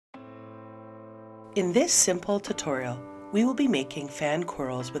In this simple tutorial, we will be making fan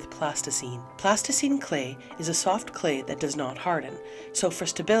corals with plasticine. Plasticine clay is a soft clay that does not harden, so for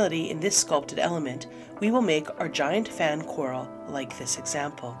stability in this sculpted element, we will make our giant fan coral like this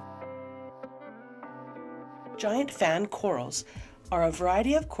example. Giant fan corals are a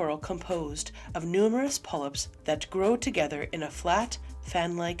variety of coral composed of numerous polyps that grow together in a flat,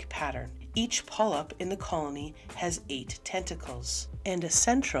 fan-like pattern. Each polyp in the colony has 8 tentacles and a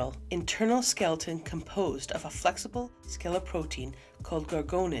central internal skeleton composed of a flexible scleroprotein called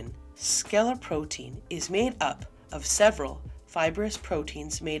gorgonin. Scleroprotein is made up of several fibrous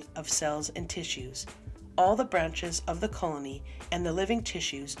proteins made of cells and tissues. All the branches of the colony and the living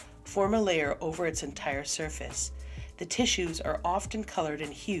tissues form a layer over its entire surface. The tissues are often colored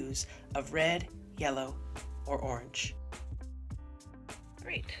in hues of red, yellow, or orange.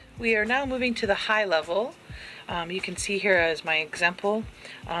 Great. We are now moving to the high level. You can see here as my example,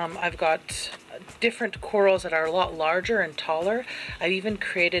 I've got different corals that are a lot larger and taller. I've even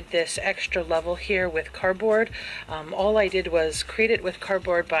created this extra level here with cardboard. All I did was create it with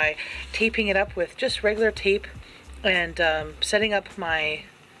cardboard by taping it up with just regular tape and setting up my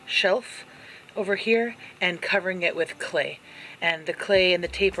shelf over here and covering it with clay. And the clay and the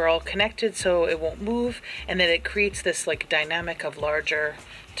tape are all connected so it won't move, and then it creates this like dynamic of larger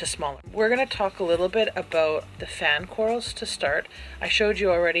to smaller. We're going to talk a little bit about the fan corals to start. I showed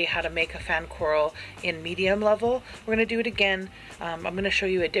you already how to make a fan coral in medium level. We're going to do it again. I'm going to show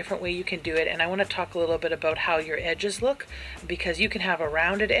you a different way you can do it, and I want to talk a little bit about how your edges look, because you can have a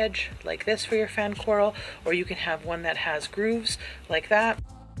rounded edge like this for your fan coral, or you can have one that has grooves like that.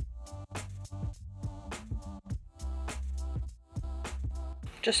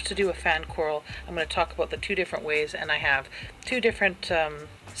 Just to do a fan coral, I'm going to talk about the 2 different ways, and I have 2 different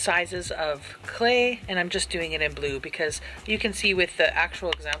sizes of clay, and I'm just doing it in blue because you can see with the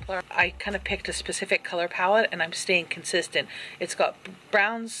actual exemplar, I kind of picked a specific color palette and I'm staying consistent. It's got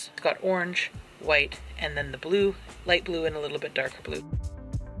browns, it's got orange, white, and then the blue, light blue, and a little bit darker blue.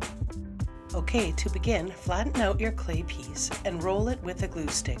 Okay, to begin, flatten out your clay piece and roll it with a glue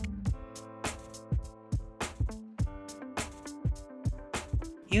stick.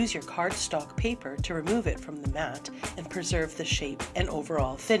 Use your cardstock paper to remove it from the mat and preserve the shape and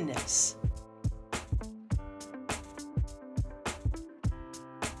overall thinness.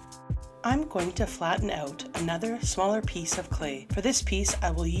 I'm going to flatten out another smaller piece of clay. For this piece,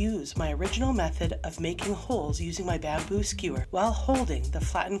 I will use my original method of making holes using my bamboo skewer while holding the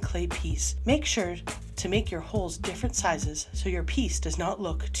flattened clay piece. Make sure to make your holes different sizes so your piece does not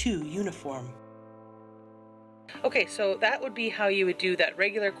look too uniform. Okay, so that would be how you would do that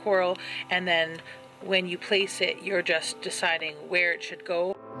regular coral, and then when you place it, you're just deciding where it should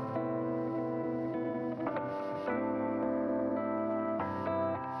go.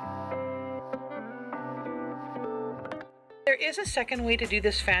 There is a second way to do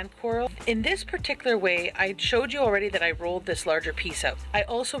this fan coral. In this particular way, I showed you already that I rolled this larger piece out. I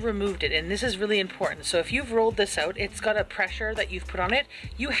also removed it, and this is really important. So if you've rolled this out, it's got a pressure that you've put on it.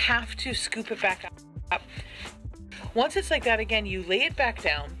 You have to scoop it back up. Once it's like that again, you lay it back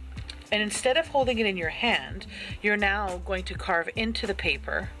down, and instead of holding it in your hand, you're now going to carve into the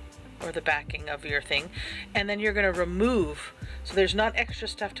paper or the backing of your thing, and then you're going to remove, so there's not extra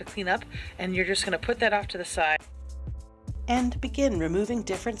stuff to clean up, and you're just going to put that off to the side. And begin removing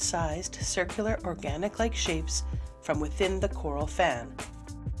different sized circular organic-like shapes from within the coral fan.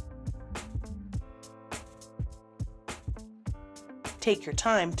 Take your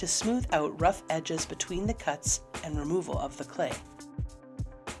time to smooth out rough edges between the cuts and removal of the clay.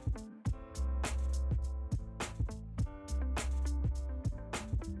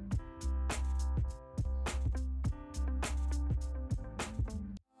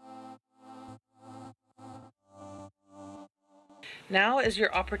 Now is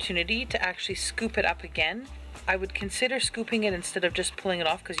your opportunity to actually scoop it up again. I would consider scooping it instead of just pulling it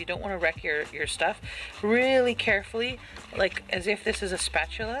off because you don't want to wreck your stuff. Really carefully, like as if this is a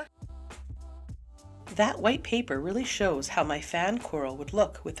spatula. That white paper really shows how my fan coral would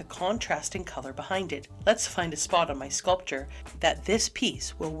look with the contrasting color behind it. Let's find a spot on my sculpture that this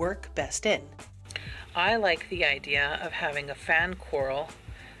piece will work best in. I like the idea of having a fan coral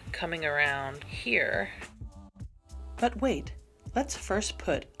coming around here. But wait. Let's first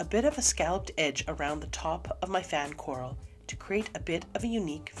put a bit of a scalloped edge around the top of my fan coral to create a bit of a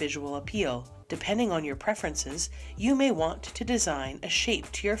unique visual appeal. Depending on your preferences, you may want to design a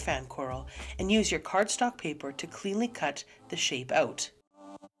shape to your fan coral and use your cardstock paper to cleanly cut the shape out.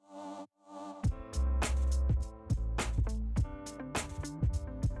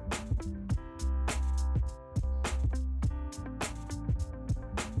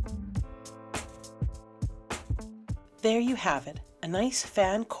 There you have it, a nice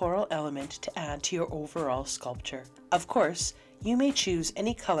fan coral element to add to your overall sculpture. Of course, you may choose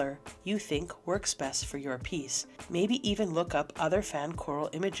any color you think works best for your piece. Maybe even look up other fan coral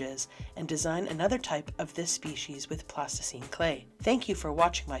images and design another type of this species with plasticine clay. Thank you for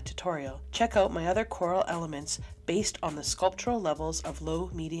watching my tutorial. Check out my other coral elements based on the sculptural levels of low,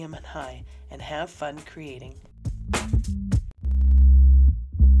 medium, and high, and have fun creating.